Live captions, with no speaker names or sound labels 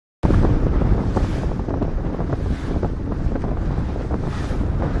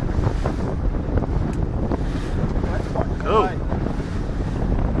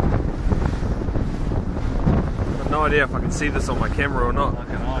no idea if I can see this on my camera or not.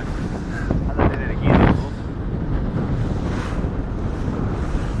 Okay, I haven't did it again, of course.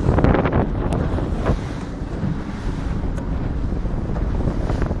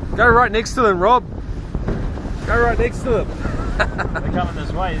 Go right next to them, Rob. Go right next to them. They're coming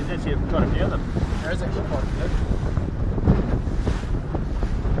this way. There's actually quite a few of them. There is actually quite a few.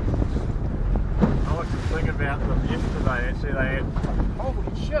 I was just thinking about them yesterday. Actually, they had.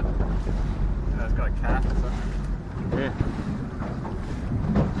 Holy shit! It's got a calf or something. Yeah.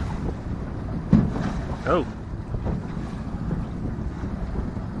 Oh.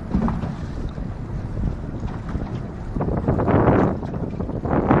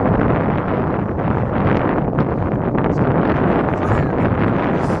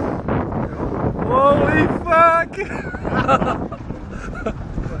 Holy fuck!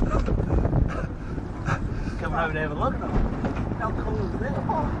 Coming over to have a look. How cool is that?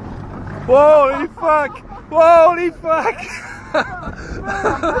 Holy fuck! Holy fuck!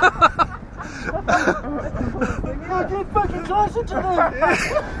 Get fucking closer to them!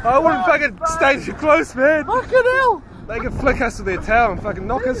 I wouldn't fucking stay too close, man. Fucking hell! They can flick us with their tail and fucking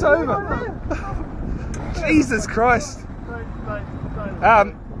knock us over. Jesus Christ.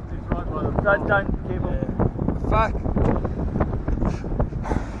 Don't, careful. Fuck.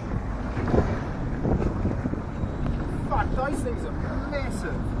 Fuck, those things are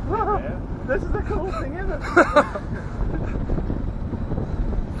massive. Yeah. This is the coolest thing ever.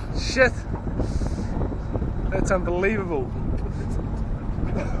 Shit. That's unbelievable.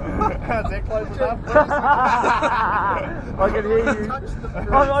 Is that close enough? I can hear you.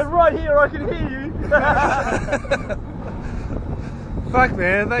 I'm right here, I can hear you. Fuck,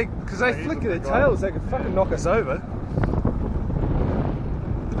 man, because they flick their tails, they can fucking knock us over.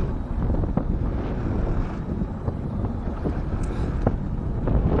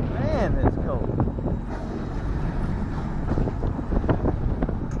 Man, that's cool.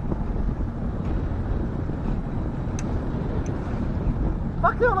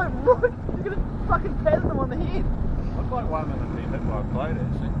 Fuck, they're like, right, you're gonna fucking pat them on the head. I'd like one of them to be hit by a plate,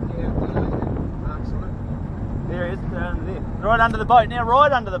 actually. Yeah, marks on it. There he is, they're under there. Right under the boat, now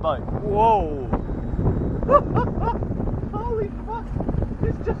right under the boat. Whoa. Holy fuck,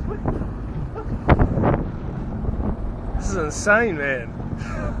 it's just with... This is insane, man.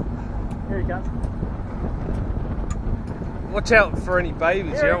 Here he comes. Watch out for any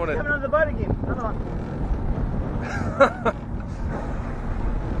babies, Here you he don't is, want coming under the boat again. Another one.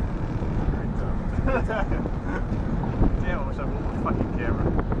 to... Damn, I wish I brought my fucking camera.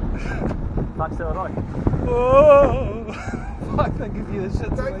 Fuck, so I like. Whoa. Fuck, they give you the shit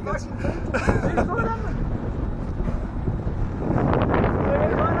to Don't make us... fucking He's right under.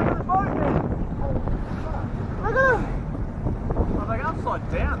 He's right under the boat, man. Look at him. Oh, they're upside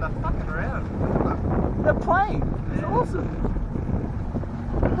down, they're fucking around. They're playing. It's awesome.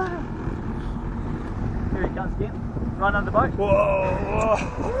 Here he comes again. Right under the boat. Whoa.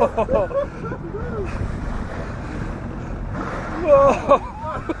 Whoa.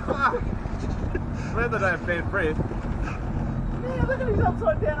 Glad they don't have bad breath. Yeah, look at he's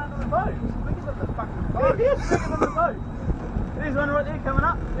upside down under the boat. He's bigger than the fucking boat. He is bigger than the boat. There's one right there coming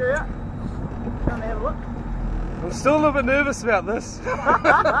up. There we are. Come and have a look. I'm still a little bit nervous about this.